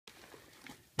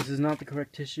This is not the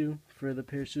correct tissue for the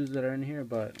pair of shoes that are in here,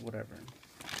 but whatever.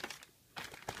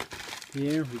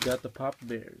 Here we got the Papa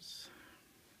Bears.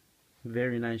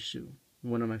 Very nice shoe.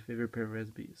 One of my favorite pair of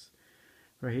SBs.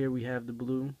 Right here we have the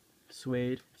blue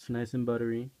suede. It's nice and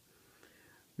buttery.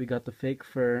 We got the fake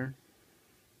fur,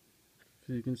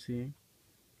 as you can see.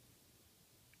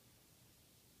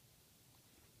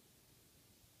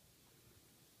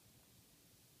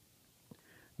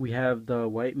 We have the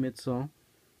white midsole,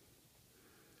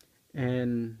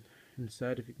 and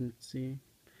inside, if you can see,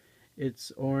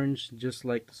 it's orange just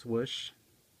like the swoosh.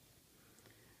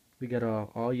 We got a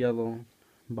all yellow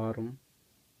bottom.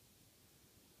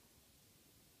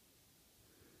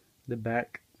 The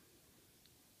back,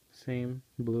 same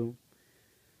blue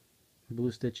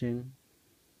stitching.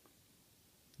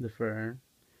 The fur,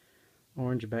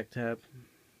 orange back tab,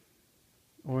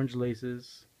 orange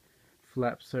laces.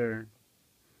 Flaps are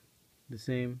the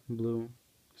same blue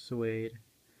suede,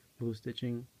 blue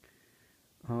stitching.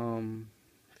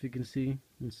 If you can see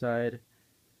inside,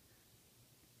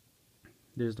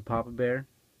 there's the Papa Bear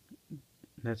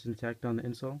that's intact on the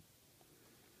insole.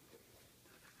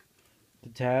 The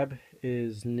tab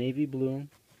is navy blue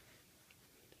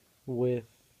with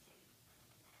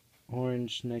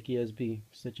orange Nike SB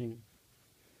stitching.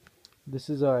 This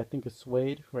is I think a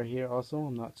suede right here also.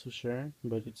 I'm not too sure,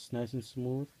 but it's nice and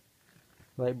smooth.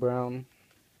 Light brown.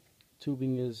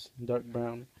 Tubing is dark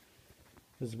brown,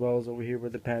 as well as over here where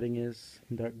the padding is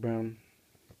dark brown.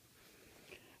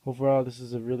 Overall, this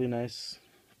is a really nice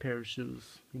pair of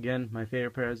shoes. Again, my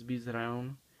favorite pair of SBs that I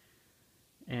own,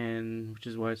 and which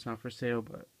is why it's not for sale,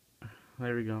 but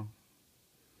there we go.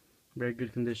 Very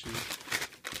good condition.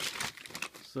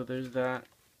 So there's that.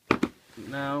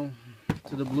 Now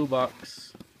to the blue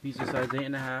box. These are size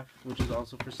 8.5, which is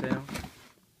also for sale.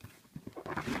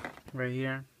 Right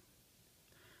here.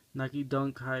 Nike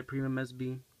Dunk High Premium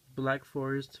SB, Black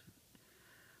Forest,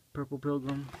 Purple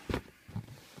Pilgrim.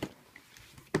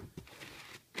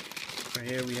 Right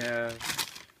here we have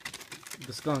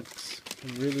the Skunks. A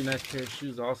really nice pair of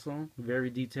shoes also. Very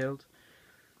detailed.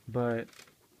 But,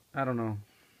 I don't know.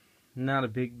 Not a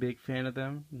big fan of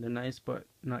them. They're nice, but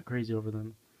not crazy over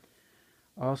them.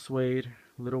 All suede.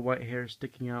 Little white hair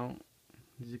sticking out.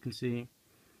 As you can see.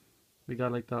 We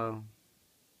got like the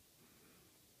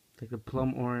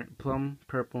plum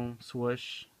purple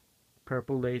swoosh,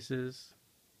 purple laces,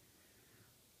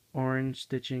 orange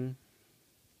stitching,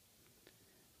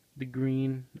 the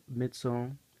green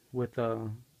midsole with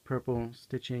purple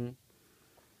stitching.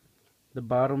 The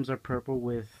bottoms are purple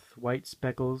with white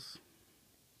speckles.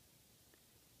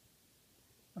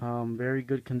 Very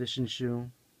good condition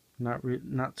shoe.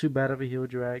 Not too bad of a heel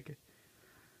drag.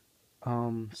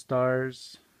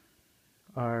 Stars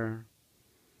are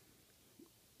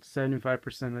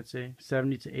 75%, I'd say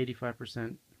 70 to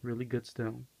 85%. Really good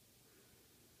still.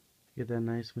 Get that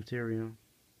nice material,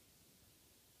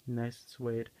 nice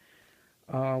suede.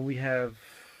 We have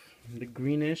the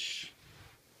greenish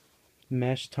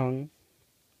mesh tongue,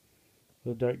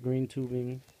 the dark green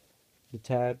tubing. The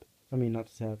tab, not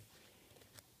the tab.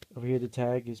 Over here the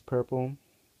tag is purple,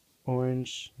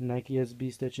 orange Nike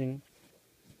SB stitching.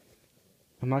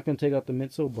 I'm not gonna take out the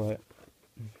midsole, but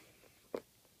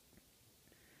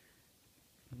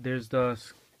there's the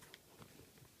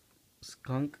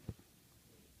skunk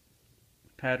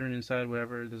pattern inside,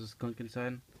 whatever. There's a skunk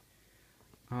inside.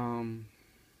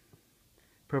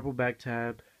 Purple back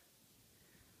tab.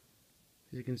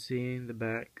 As you can see, the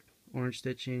back, orange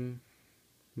stitching,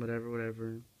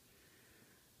 whatever.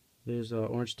 There's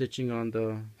orange stitching on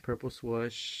the purple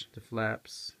swoosh, the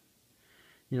flaps.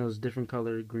 It's different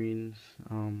colored greens.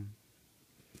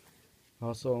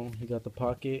 Also, you got the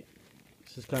pocket.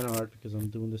 This is kind of hard because I'm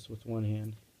doing this with one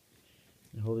hand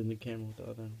and holding the camera with the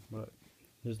other. But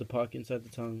there's the pocket inside the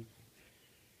tongue.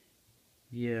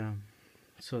 Yeah.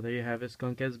 So there you have it.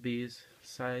 Skunk SBs,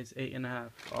 size 8.5,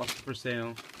 also for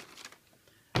sale.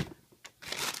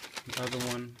 The other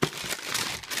one,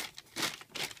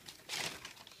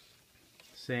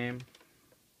 same.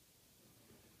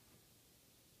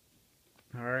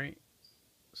 Alright.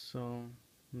 So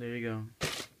there you go.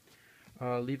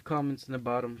 Leave comments in the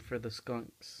bottom for the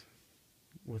skunks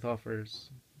with offers,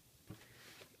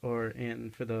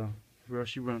 and for the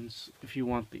roche runs if you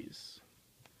want these.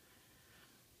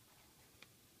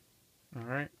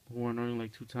 Alright, worn only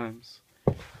like 2 times.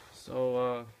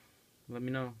 So let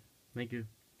me know. Thank you.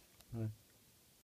 Bye.